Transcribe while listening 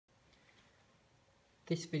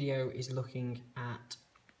This video is looking at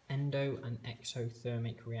endo and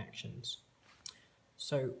exothermic reactions.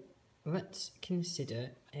 So let's consider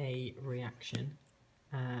a reaction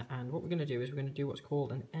and what we're going to do is we're going to do what's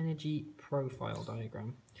called an energy profile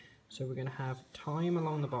diagram. So we're going to have time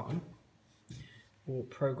along the bottom, or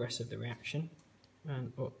progress of the reaction,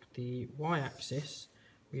 and up the y-axis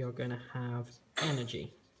we are going to have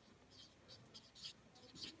energy.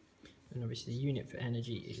 And obviously the unit for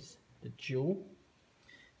energy is the joule,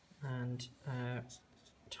 and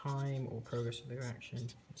time or progress of the reaction in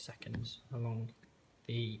seconds along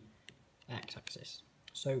the x-axis.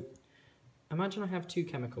 So imagine I have two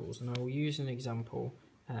chemicals, and I will use an example,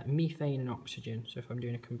 methane and oxygen, so if I'm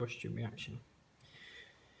doing a combustion reaction.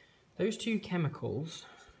 Those two chemicals,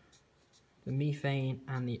 the methane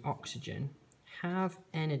and the oxygen, have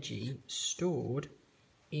energy stored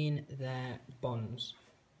in their bonds.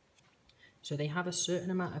 So they have a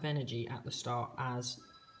certain amount of energy at the start as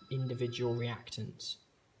individual reactants.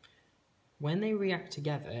 When they react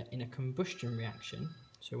together in a combustion reaction,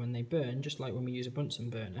 so when they burn, just like when we use a Bunsen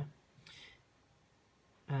burner,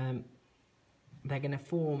 they're going to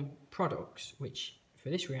form products which for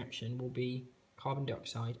this reaction will be carbon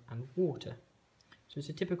dioxide and water. So it's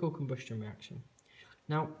a typical combustion reaction.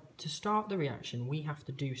 Now, to start the reaction, we have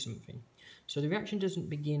to do something. So the reaction doesn't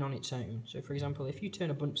begin on its own. So for example, if you turn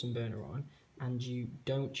a Bunsen burner on and you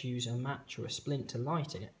don't use a match or a splint to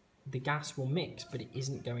light it, the gas will mix, but it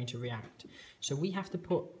isn't going to react. So we have to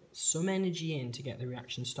put some energy in to get the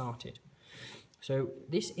reaction started. So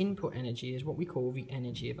this input energy is what we call the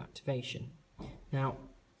energy of activation. Now,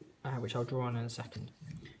 which I'll draw on in a second.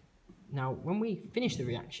 Now, when we finish the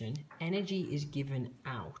reaction, energy is given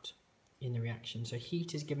out in the reaction. So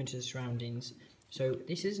heat is given to the surroundings. So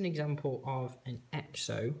this is an example of an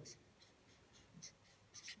exothermic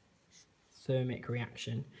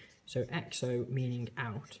reaction. So exo meaning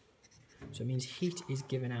out. So it means heat is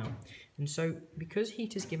given out. And so because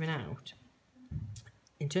heat is given out,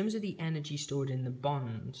 in terms of the energy stored in the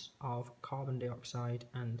bonds of carbon dioxide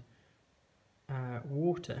and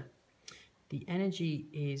water, the energy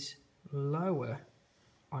is lower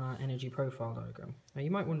on our energy profile diagram. Now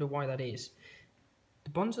you might wonder why that is.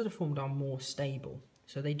 The bonds that are formed are more stable,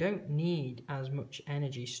 so they don't need as much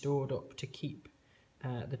energy stored up to keep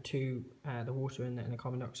the water and the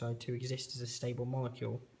carbon dioxide to exist as a stable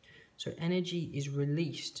molecule. So energy is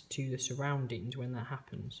released to the surroundings when that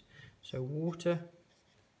happens. So water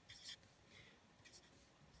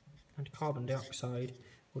and carbon dioxide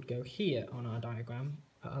would go here on our diagram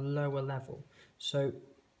at a lower level. So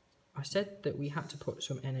I said that we had to put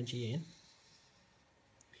some energy in,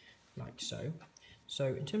 like so. So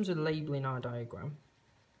in terms of labelling our diagram,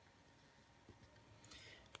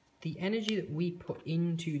 the energy that we put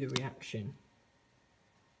into the reaction,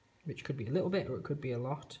 which could be a little bit or it could be a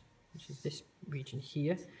lot, which is this region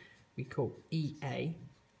here, we call EA,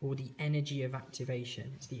 or the energy of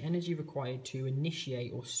activation. It's the energy required to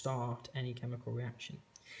initiate or start any chemical reaction.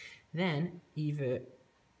 Then either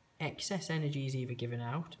excess energy is either given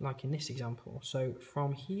out, like in this example. So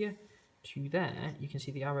from here to there, you can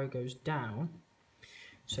see the arrow goes down.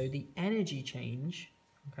 So the energy change,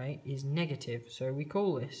 okay, is negative. So we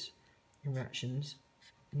call this in reactions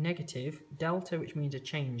negative delta, which means a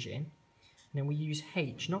change in. And then we use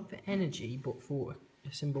H, not for energy, but for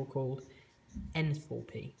a symbol called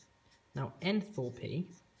enthalpy. Now, enthalpy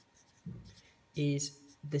is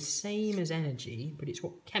the same as energy, but it's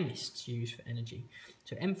what chemists use for energy.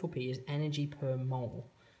 So enthalpy is energy per mole.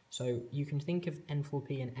 So you can think of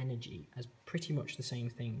enthalpy and energy as pretty much the same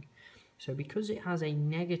thing. So because it has a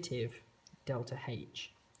negative delta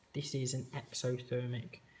H, this is an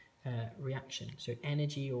exothermic reaction. So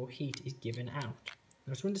energy or heat is given out.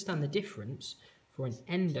 Now to understand the difference for an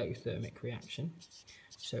endothermic reaction,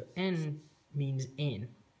 so N means in,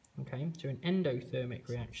 okay? So an endothermic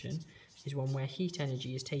reaction is one where heat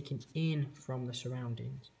energy is taken in from the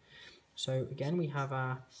surroundings. So again, we have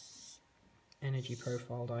our energy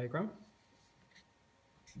profile diagram.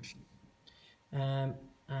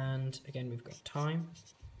 And again, we've got time,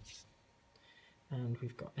 and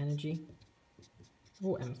we've got energy,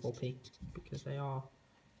 or enthalpy, because they are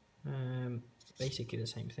basically the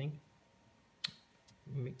same thing.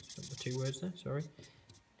 Mixed up the two words there, sorry.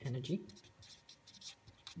 Energy.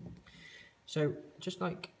 So just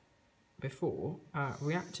like before,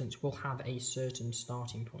 reactants will have a certain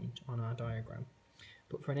starting point on our diagram.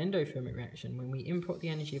 But for an endothermic reaction, when we input the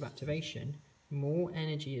energy of activation, more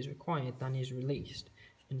energy is required than is released.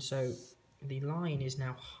 And so the line is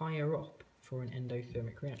now higher up for an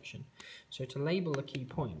endothermic reaction. So to label the key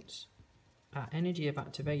points, energy of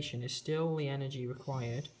activation is still the energy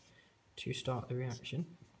required to start the reaction.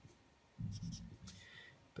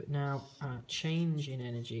 But now our change in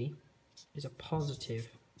energy is a positive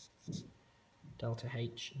delta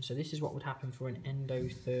H. And so this is what would happen for an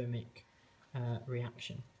endothermic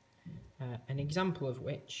reaction. An example of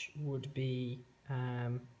which would be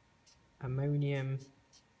ammonium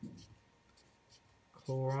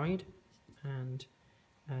chloride and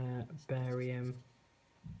barium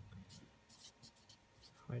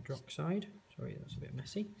hydroxide. Sorry, that's a bit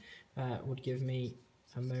messy. Would give me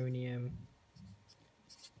ammonium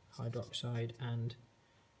hydroxide and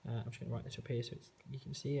I'm just going to write this up here so you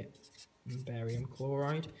can see it. Barium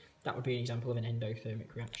chloride. That would be an example of an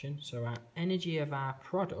endothermic reaction. So our energy of our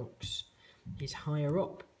products is higher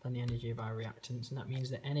up than the energy of our reactants, and that means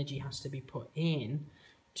that energy has to be put in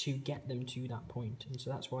to get them to that point. And so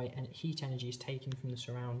that's why heat energy is taken from the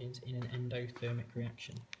surroundings in an endothermic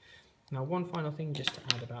reaction. Now, one final thing just to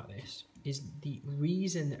add about this is the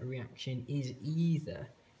reason that a reaction is either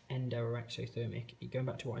endo or exothermic, going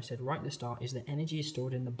back to what I said right at the start, is that energy is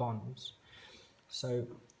stored in the bonds. So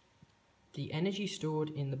the energy stored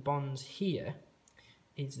in the bonds here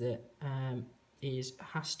is that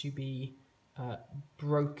has to be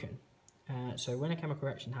broken. So when a chemical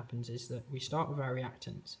reaction happens is that we start with our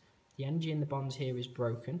reactants, the energy in the bonds here is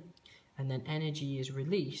broken, and then energy is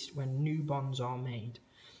released when new bonds are made.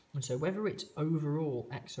 And so whether it's overall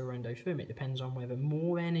exo or endothermic depends on whether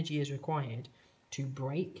more energy is required to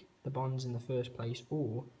break the bonds in the first place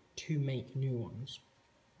or to make new ones.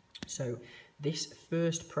 So this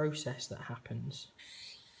first process that happens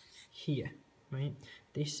here, right,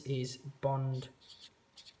 this is bond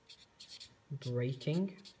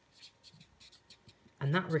breaking,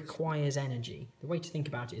 and that requires energy. The way to think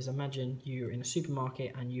about it is, imagine you're in a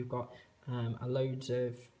supermarket and you've got a load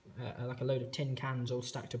of tin cans all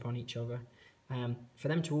stacked up on each other. For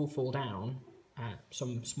them to all fall down,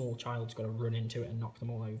 some small child's got to run into it and knock them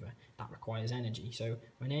all over. That requires energy. So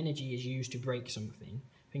when energy is used to break something,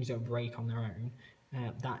 things don't break on their own.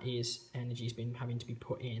 That is, energy has been having to be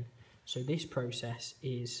put in. So this process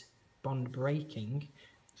is bond breaking,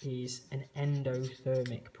 is an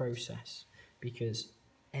endothermic process because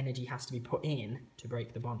energy has to be put in to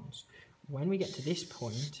break the bonds. When we get to this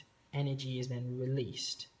point, energy is then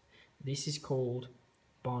released. This is called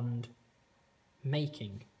bond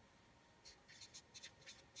making.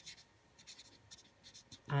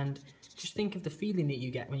 And just think of the feeling that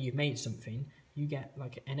you get when you've made something. You get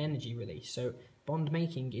like an energy release. So bond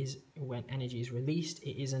making is when energy is released.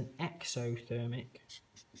 It is an exothermic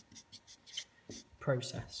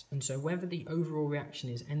process. And so whether the overall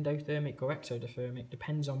reaction is endothermic or exothermic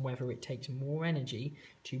depends on whether it takes more energy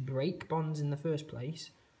to break bonds in the first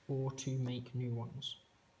place or to make new ones.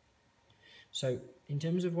 So in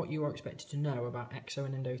terms of what you are expected to know about exo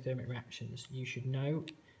and endothermic reactions, you should know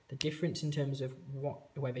the difference in terms of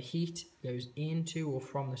whether heat goes into or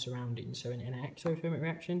from the surroundings. So in an exothermic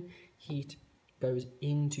reaction, heat goes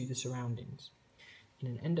into the surroundings. In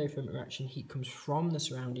an endothermic reaction, heat comes from the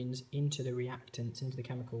surroundings into the reactants, into the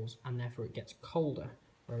chemicals, and therefore it gets colder.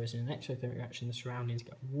 Whereas in an exothermic reaction, the surroundings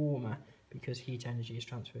get warmer because heat energy is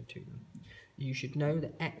transferred to them. You should know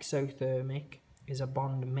that exothermic is a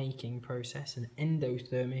bond making process and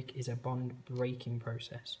endothermic is a bond breaking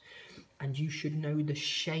process. And you should know the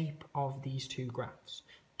shape of these two graphs.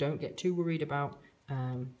 Don't get too worried about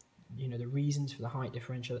the reasons for the height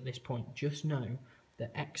differential at this point. Just know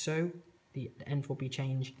that exo, the enthalpy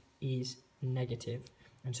change is negative,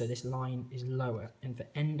 and so this line is lower. And for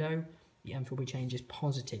endo, the enthalpy change is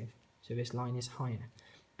positive, so this line is higher.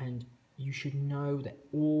 And you should know that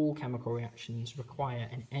all chemical reactions require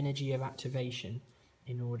an energy of activation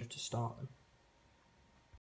in order to start them.